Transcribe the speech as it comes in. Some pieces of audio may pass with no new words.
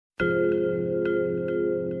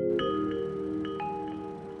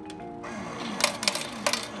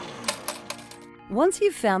Once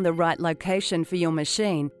you've found the right location for your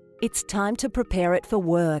machine, it's time to prepare it for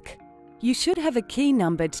work. You should have a key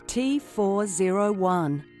numbered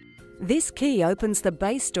T401. This key opens the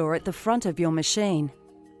base door at the front of your machine.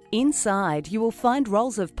 Inside, you will find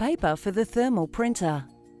rolls of paper for the thermal printer.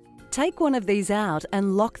 Take one of these out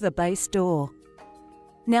and lock the base door.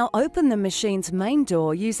 Now open the machine's main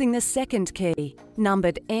door using the second key,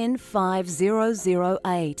 numbered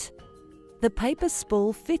N5008. The paper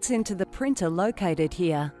spool fits into the printer located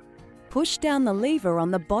here. Push down the lever on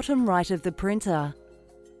the bottom right of the printer.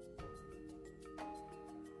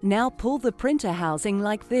 Now pull the printer housing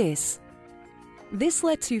like this. This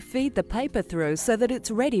lets you feed the paper through so that it's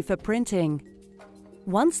ready for printing.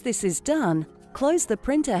 Once this is done, close the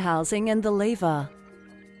printer housing and the lever.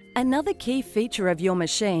 Another key feature of your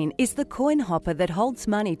machine is the coin hopper that holds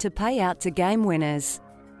money to pay out to game winners.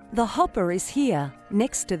 The hopper is here,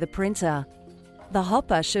 next to the printer. The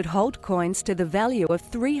hopper should hold coins to the value of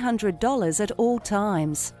 $300 at all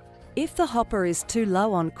times. If the hopper is too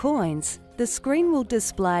low on coins, the screen will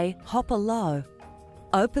display Hopper Low.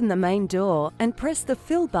 Open the main door and press the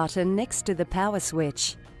fill button next to the power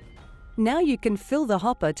switch. Now you can fill the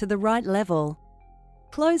hopper to the right level.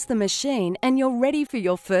 Close the machine and you're ready for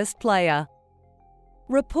your first player.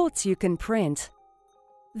 Reports you can print.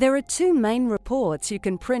 There are two main reports you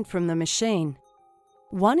can print from the machine.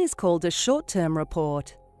 One is called a short-term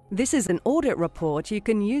report. This is an audit report you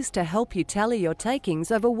can use to help you tally your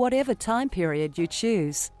takings over whatever time period you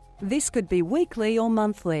choose. This could be weekly or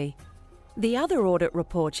monthly. The other audit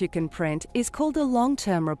report you can print is called a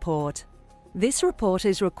long-term report. This report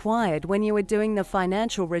is required when you are doing the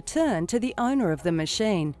financial return to the owner of the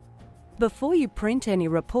machine. Before you print any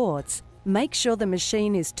reports, make sure the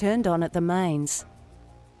machine is turned on at the mains.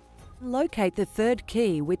 Locate the third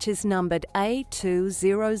key, which is numbered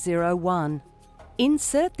A2001.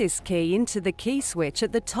 Insert this key into the key switch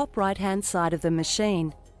at the top right-hand side of the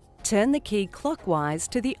machine. Turn the key clockwise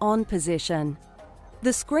to the on position.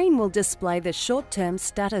 The screen will display the short-term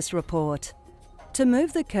status report. To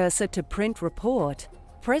move the cursor to Print Report,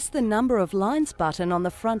 press the Number of Lines button on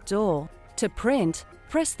the front door. To print,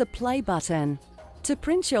 press the Play button. To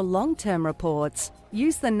print your long-term reports,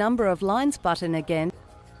 use the Number of Lines button again.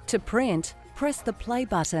 To print, press the Play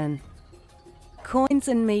button. Coins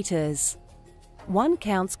and meters. One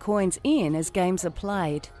counts coins in as games are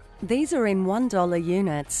played. These are in $1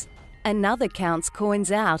 units. Another counts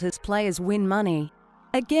coins out as players win money.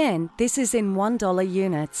 Again, this is in $1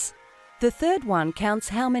 units. The third one counts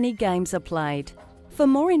how many games are played. For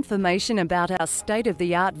more information about our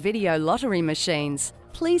state-of-the-art video lottery machines,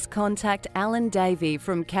 please contact Alan Davey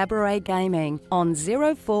from Cabaret Gaming on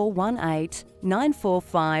 0418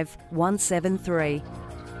 945 173.